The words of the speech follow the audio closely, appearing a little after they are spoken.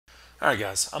Alright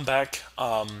guys, I'm back. Like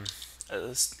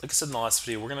I said in the last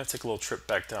video, we're going to take a little trip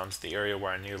back down to the area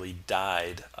where I nearly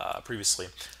died previously.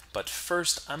 But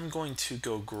first, I'm going to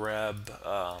go grab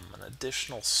an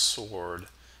additional sword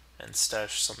and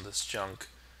stash some of this junk.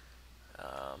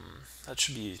 That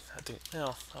should be, I think,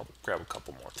 I'll grab a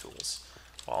couple more tools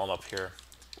while I'm up here.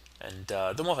 And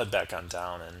then we'll head back on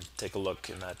down and take a look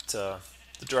in the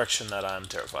direction that I'm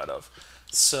terrified of.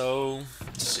 So,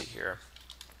 let's see here.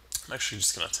 I'm actually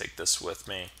just going to take this with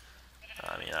me.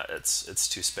 I mean, it's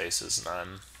two spaces, and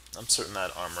I'm certain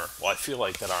that armor. Well, I feel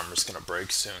like that armor is going to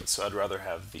break soon, so I'd rather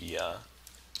have the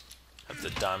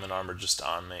diamond armor just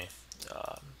on me,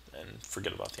 and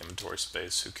forget about the inventory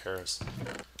space. Who cares?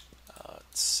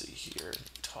 Let's see here.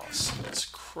 Toss this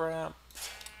crap.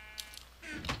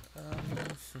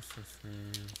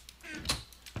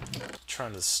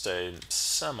 Trying to stay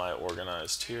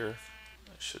semi-organized here.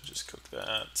 I should just cook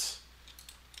that.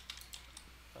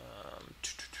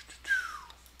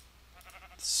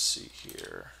 Let's see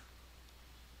here.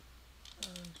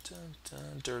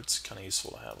 Dirt's kind of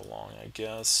useful to have along, I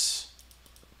guess.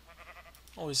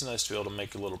 Always nice to be able to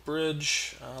make a little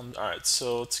bridge. Alright,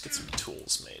 so let's get some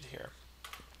tools made here.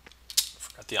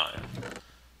 Forgot the iron.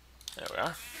 There we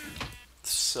are.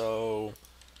 So,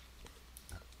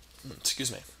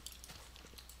 excuse me.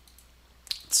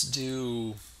 Let's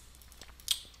do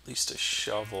at least a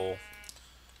shovel.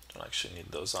 Don't actually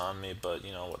need those on me, but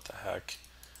you know what the heck.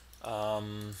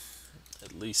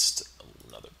 At least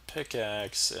another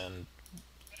pickaxe, and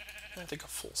I think a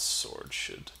full sword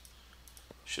should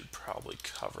probably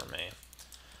cover me.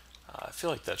 I feel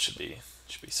like that should be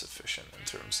sufficient in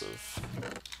terms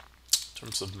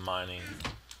of mining,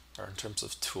 or in terms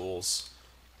of tools.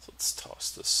 So let's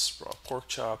toss this raw pork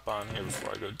chop on here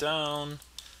before I go down,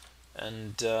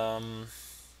 and yeah,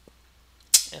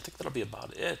 I think that'll be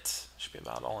about it. Should be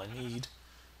about all I need.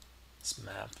 This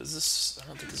map, I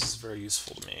don't think this is very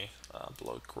useful to me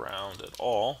below ground at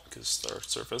all, because they're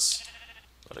surface,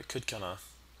 but I could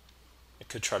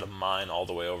try to mine all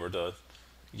the way over to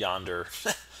yonder,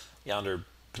 yonder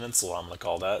peninsula, I'm going to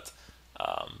call that,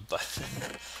 but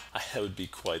that would be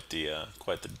quite the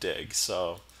dig,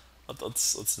 so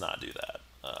let's not do that,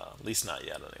 at least not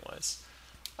yet anyways.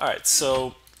 Alright,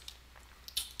 so,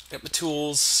 get my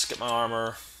tools, get my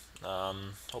armor,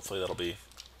 hopefully that'll be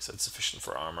sufficient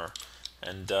for armor.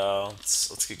 And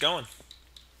let's get going.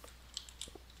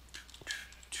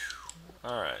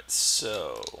 Alright,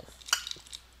 so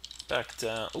back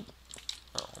down. Oh,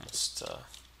 almost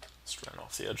ran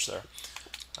off the edge there.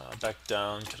 Back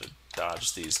down, gotta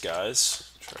dodge these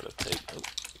guys. Try to take,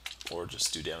 or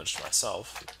just do damage to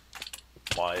myself.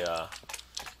 Why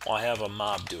have a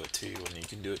mob do it to you when you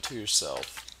can do it to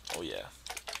yourself? Oh yeah.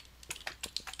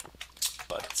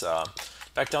 But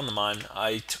back down the mine,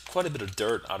 I took quite a bit of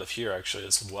dirt out of here actually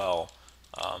as well.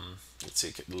 You can see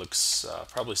it looks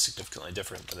probably significantly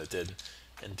different than it did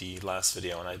in the last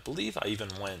video, and I believe I even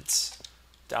went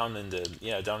down in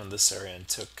this area and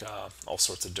took all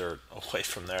sorts of dirt away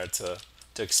from there to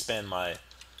expand my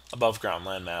above ground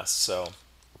landmass. So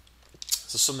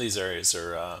some of these areas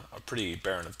are pretty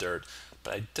barren of dirt,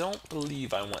 but I don't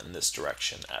believe I went in this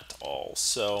direction at all.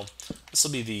 So this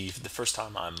will be the first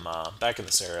time I'm back in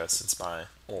this area since my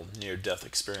little near-death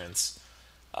experience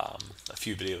a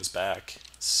few videos back.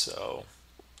 So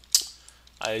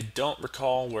I don't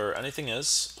recall where anything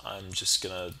is. I'm just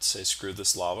gonna say screw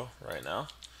this lava right now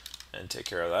and take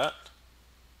care of that,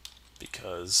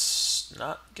 because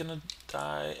not gonna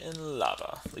die in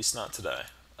lava, at least not today.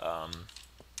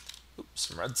 Oops,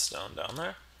 some redstone down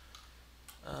there.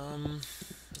 Now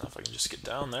if I can just get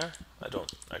down there. I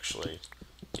don't actually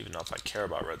even know if I care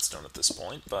about redstone at this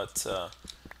point, but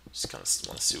just kind of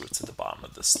want to see what's at the bottom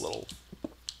of this little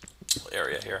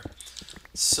area here.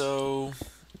 So,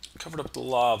 covered up the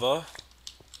lava,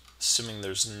 assuming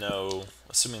this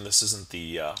isn't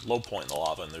the low point in the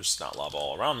lava and there's not lava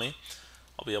all around me,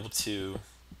 I'll be able to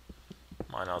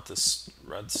mine out this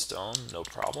redstone, no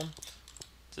problem.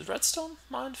 Did redstone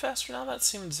mine faster now? That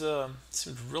seemed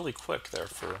really quick there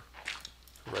for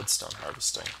redstone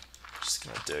harvesting. Just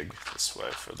gonna dig this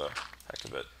way for the heck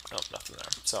of it. Oh, nothing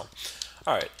there. So,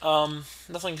 alright,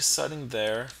 nothing exciting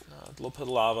there. A little bit of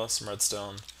lava, some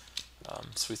redstone,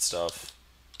 sweet stuff.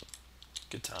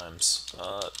 Good times.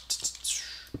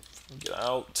 Get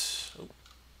out. Oh,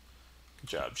 good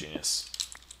job, genius.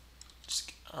 Just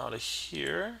get out of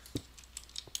here.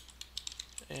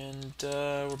 And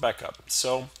we're back up.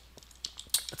 So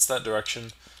it's that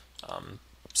direction.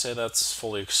 Say that's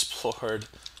fully explored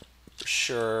for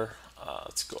sure.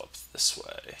 Let's go up this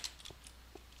way.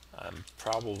 I'm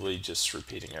probably just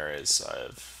repeating areas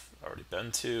I've already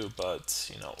been to, but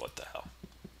you know what the hell.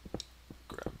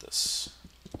 Grab this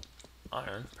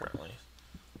iron, apparently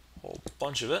a whole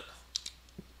bunch of it.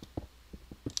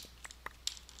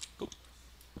 Oop.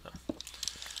 No.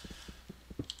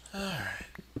 Alright.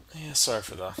 Yeah, sorry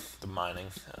for the mining.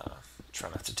 Try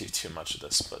not to do too much of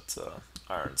this, but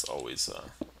iron's always a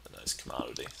nice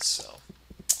commodity, so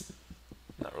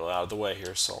not really out of the way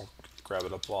here, so I'll grab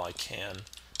it up while I can.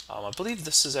 I believe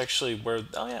this is actually where,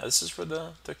 oh yeah, this is where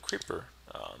the creeper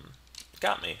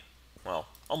got me. Well,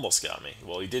 almost got me.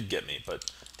 Well, he did get me,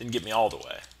 but didn't get me all the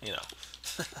way, you know.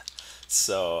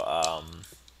 So,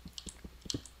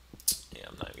 yeah,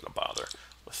 I'm not even gonna bother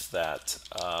with that.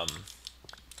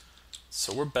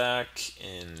 So we're back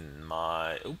in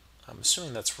my, oh, I'm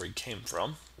assuming that's where he came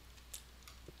from.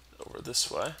 Over this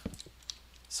way.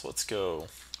 So let's go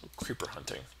creeper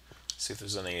hunting. See if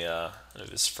there's any of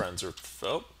his friends or,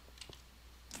 oh,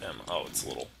 oh, it's a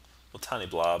little tiny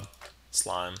blob.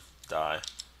 Slime, die.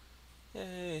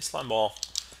 Yay, slime ball.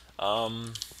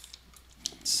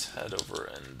 Let's head over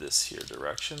in this here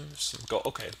direction. Some go.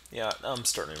 Okay, yeah, I'm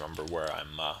starting to remember where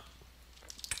I'm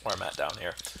at down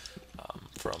here.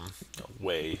 From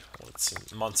way, let's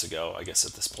see, months ago, I guess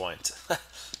at this point.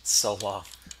 So long.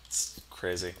 It's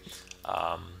crazy.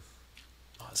 Oh,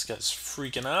 this guy's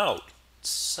freaking out.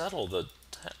 Settle the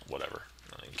whatever.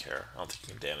 I don't even care. I don't think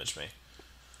you can damage me.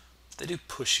 They do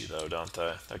push you though, don't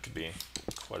they? That could be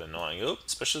quite annoying. Oop,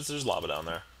 especially if there's lava down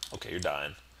there. Okay, you're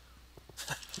dying.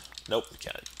 Nope,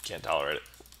 can't tolerate it.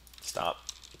 Stop.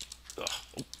 Ugh.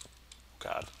 Oh,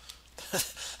 God.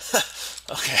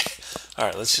 Okay. All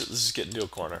right, let's just get into a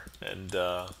corner and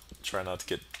try not to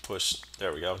get pushed.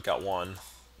 There we go. Got one.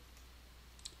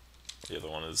 The other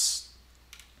one is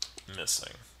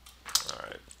missing. All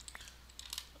right.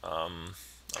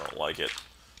 I don't like it.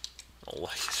 I don't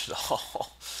like it at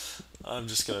all. I'm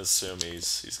just gonna assume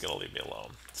he's gonna leave me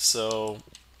alone. So,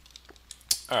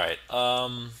 all right.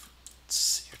 Let's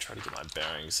see. Here, try to get my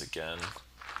bearings again.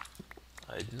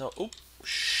 I know. Oh,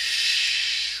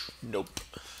 shh. Nope.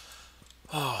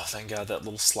 Oh, thank God that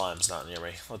little slime's not near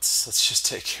me. Let's just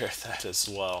take care of that as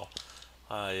well.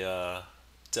 I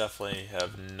definitely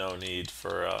have no need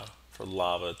for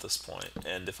lava at this point,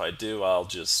 and if I do, I'll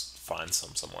just find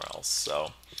some somewhere else.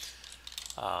 So,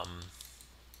 that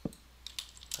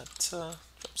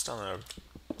drops down there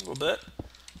a little bit.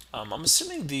 I'm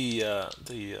assuming the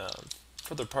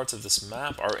further parts of this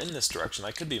map are in this direction.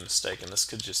 I could be mistaken. This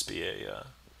could just be a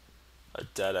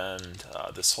dead end,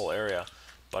 this whole area.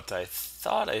 But I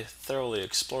thought I thoroughly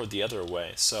explored the other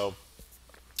way. So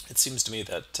it seems to me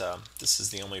that this is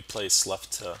the only place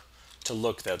left to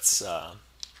look that's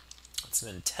it's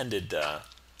an intended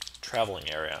traveling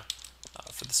area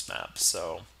for this map.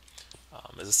 So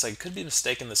as I said, could be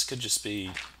mistaken. This could just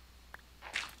be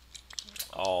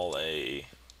all a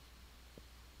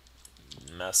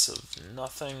mess of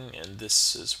nothing, and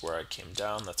this is where I came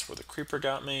down. That's where the creeper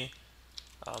got me.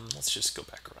 Let's just go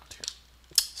back around here.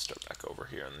 Start back over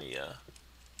here in the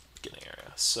beginning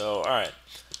area. So, alright.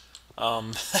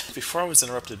 Before I was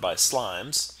interrupted by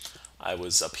slimes, I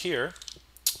was up here,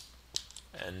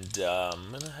 and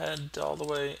I'm going to head all the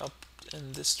way up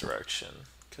in this direction,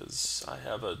 because I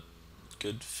have a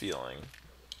good feeling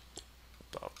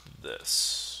about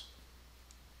this,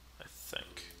 I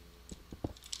think.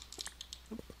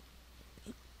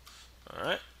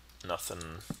 Alright,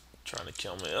 nothing trying to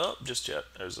kill me. Oh, just yet.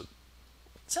 There's a...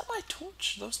 Is that my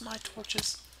torch? Are those my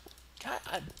torches? God,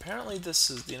 apparently this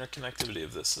is... The interconnectivity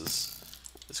of this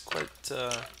is quite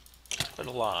a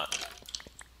lot.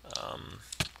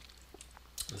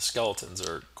 The skeletons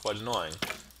are quite annoying.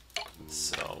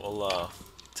 So we'll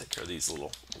take care of these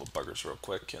little buggers real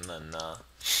quick and then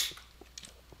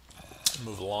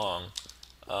move along.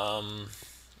 What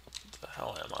the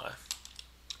hell am I?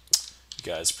 You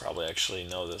guys probably actually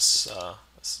know this,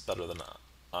 this better than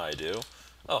I do.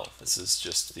 Oh, this is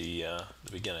just the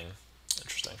beginning.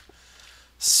 Interesting.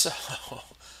 So,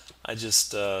 I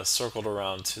just circled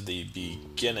around to the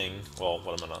beginning, well,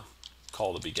 what I'm going to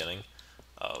call the beginning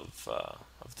of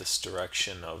this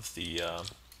direction of the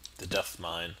death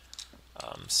mine.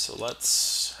 So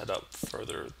let's head up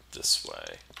further this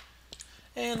way.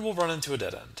 And we'll run into a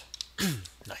dead end.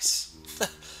 Nice.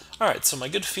 Alright, so my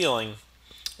good feeling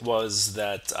was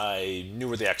that I knew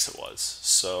where the exit was,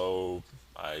 so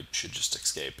I should just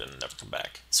escape and never come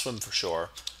back. Swim for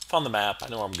sure. Found the map, I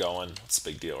know where I'm going. What's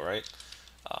the big deal, right?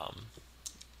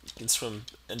 You can swim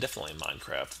indefinitely in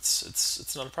Minecraft.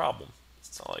 It's not a problem.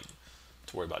 It's not like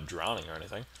to worry about drowning or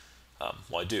anything.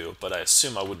 Well, I do, but I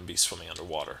assume I wouldn't be swimming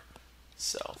underwater,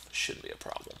 so it shouldn't be a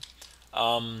problem.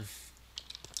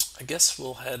 I guess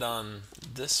we'll head on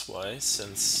this way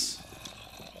since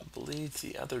I believe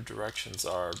the other directions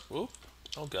are... Whoop.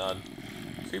 Oh god.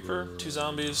 Creeper, 2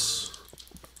 zombies.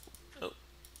 Oh,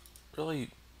 really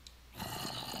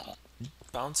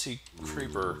bouncy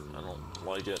creeper. I don't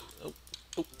like it. Oh,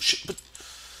 oh shit. But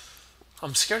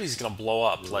I'm scared he's gonna blow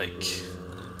up, like,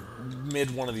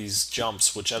 mid one of these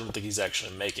jumps, which I don't think he's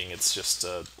actually making. It's just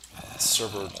a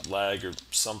server lag or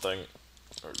something.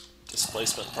 Or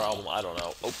displacement problem. I don't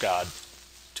know. Oh god.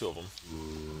 2 of them.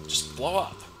 Just blow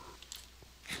up.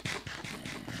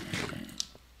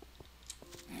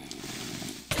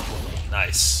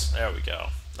 Nice. There we go.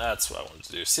 That's what I wanted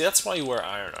to do. See, that's why you wear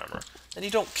iron armor. Then you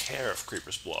don't care if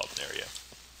creepers blow up near you.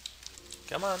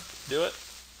 Come on, do it.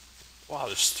 Wow,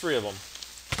 there's 3 of them.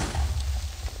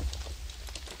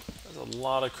 There's a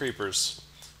lot of creepers.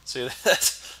 See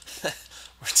that?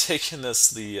 We're taking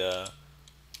this, oh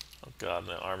god,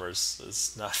 my armor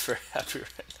is not very happy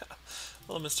right now.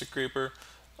 Hello, Mr. Creeper.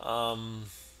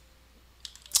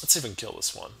 Let's even kill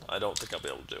this one. I don't think I'll be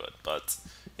able to do it, but,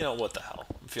 you know, what the hell.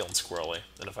 I'm feeling squirrely.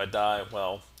 And if I die,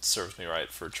 well, it serves me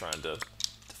right for trying to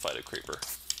fight a creeper.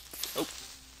 Oh.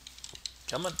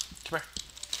 Come on. Come here.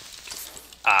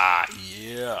 Ah,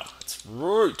 yeah. That's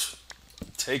right.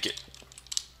 Take it.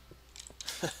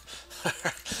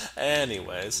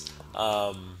 Anyways,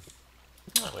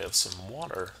 we have some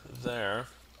water there.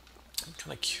 I'm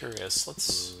kind of curious.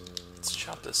 Let's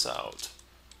chop this out.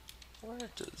 Where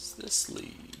does this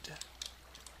lead?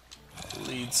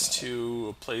 Leads to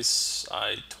a place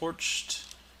I torched.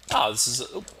 Ah, this is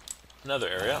another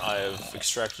area I have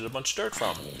extracted a bunch of dirt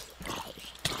from.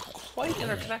 Quite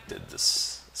interconnected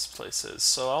this place is.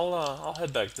 So I'll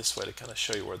head back this way to kind of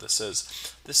show you where this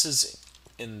is. This is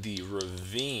in the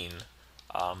ravine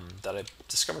that I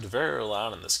discovered very early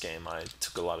on in this game. I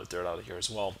took a lot of dirt out of here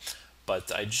as well,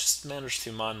 but I just managed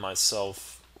to mine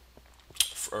myself,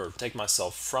 or take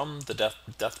myself from the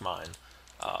death mine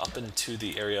up into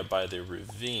the area by the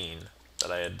ravine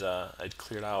that I'd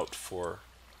cleared out for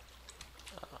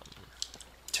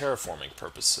terraforming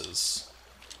purposes.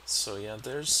 So yeah,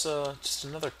 there's just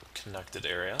another connected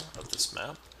area of this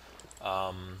map.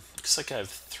 Looks like I have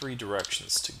 3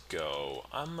 directions to go.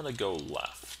 I'm gonna go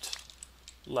left.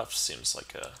 Left seems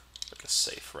like a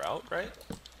safe route, right?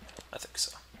 I think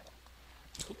so.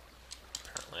 Oop.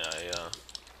 Apparently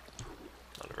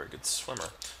not a very good swimmer.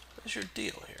 What is your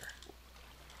deal here?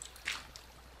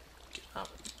 Get up.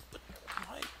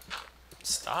 Why?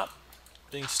 Stop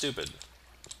being stupid.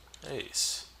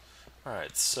 Ace.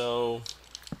 Alright, so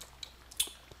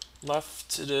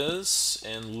left it is,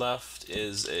 and left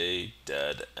is a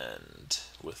dead end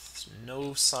with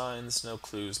no signs, no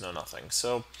clues, no nothing.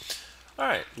 So,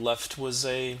 alright, left was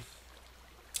a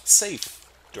safe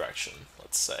direction,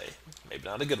 let's say. Maybe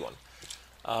not a good one.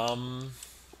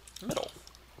 Middle.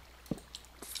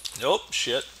 Nope,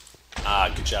 shit.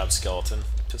 Ah, good job, skeleton.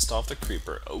 Pissed off the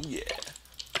creeper. Oh yeah.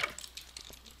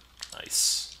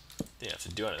 Nice. Didn't have to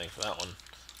do anything for that one.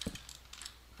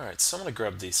 Alright, so I'm gonna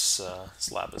grab these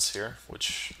lapis here,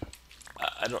 which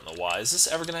I don't know why. Is this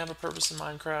ever gonna have a purpose in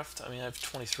Minecraft? I mean, I have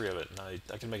 23 of it, and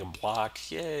I can make a block.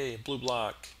 Yay, blue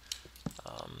block.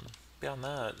 Beyond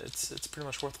that, it's pretty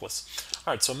much worthless.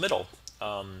 Alright, so middle.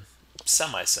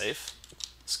 Semi-safe.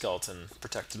 Skeleton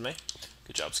protected me.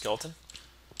 Good job, skeleton.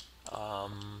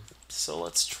 So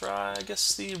let's try, I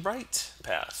guess, the right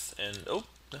path. And, oh,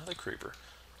 another creeper.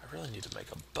 I really need to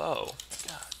make a bow.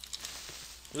 God.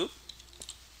 Oop.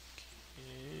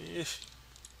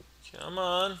 Come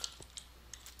on.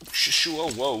 Whoa,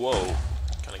 whoa, whoa.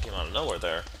 Kind of came out of nowhere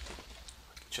there.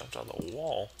 Jumped on the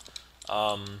wall.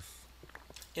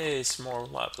 Yay, some more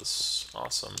lapis.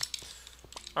 Awesome.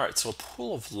 Alright, so a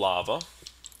pool of lava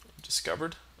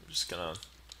discovered. I'm just gonna,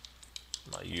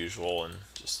 my usual, and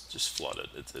just flood it.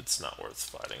 It's not worth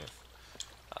fighting.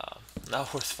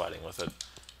 Not worth fighting with it.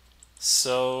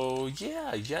 So,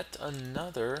 yeah, yet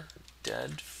another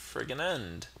dead friggin'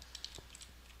 end.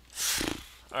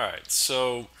 Alright,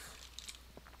 so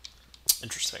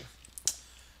interesting.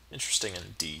 Interesting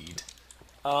indeed.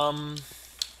 Let's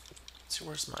see,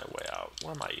 where's my way out?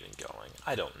 Where am I even going?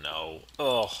 I don't know.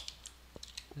 Ugh.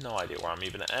 No idea where I'm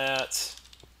even at.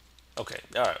 Okay,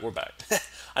 alright, we're back.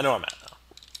 I know where I'm at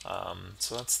now.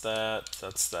 So that's that,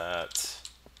 that's that.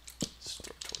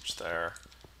 Store torch there.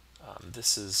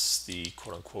 This is the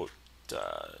quote-unquote,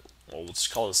 well, we'll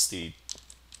just call this the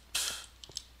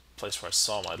place where I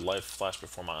saw my life flash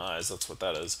before my eyes. That's what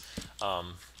that is.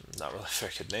 Not really a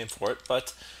very good name for it,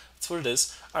 but that's what it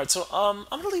is. Alright, so I'm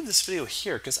going to leave this video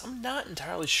here because I'm not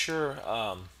entirely sure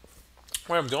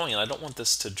where I'm going, and I don't want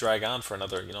this to drag on for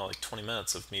another, like 20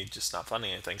 minutes of me just not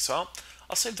finding anything. So I'll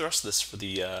I'll save the rest of this for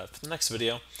the next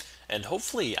video, and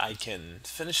hopefully I can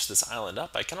finish this island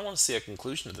up. I kind of want to see a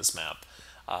conclusion to this map.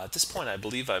 At this point, I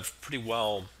believe I've pretty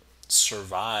well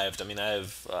survived. I mean, I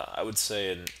have, I would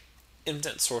say, an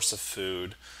infinite source of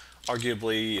food.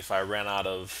 Arguably, if I ran out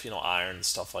of, iron and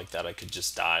stuff like that, I could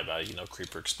just die by,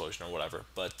 creeper explosion or whatever.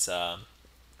 But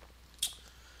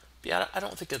yeah, I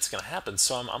don't think that's gonna happen.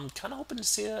 So I'm kind of hoping to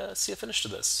see a finish to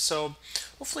this. So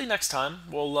hopefully next time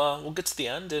we'll get to the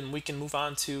end and we can move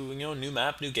on to new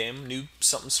map, new game, new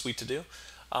something sweet to do.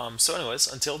 So anyways,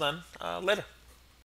 until then, later.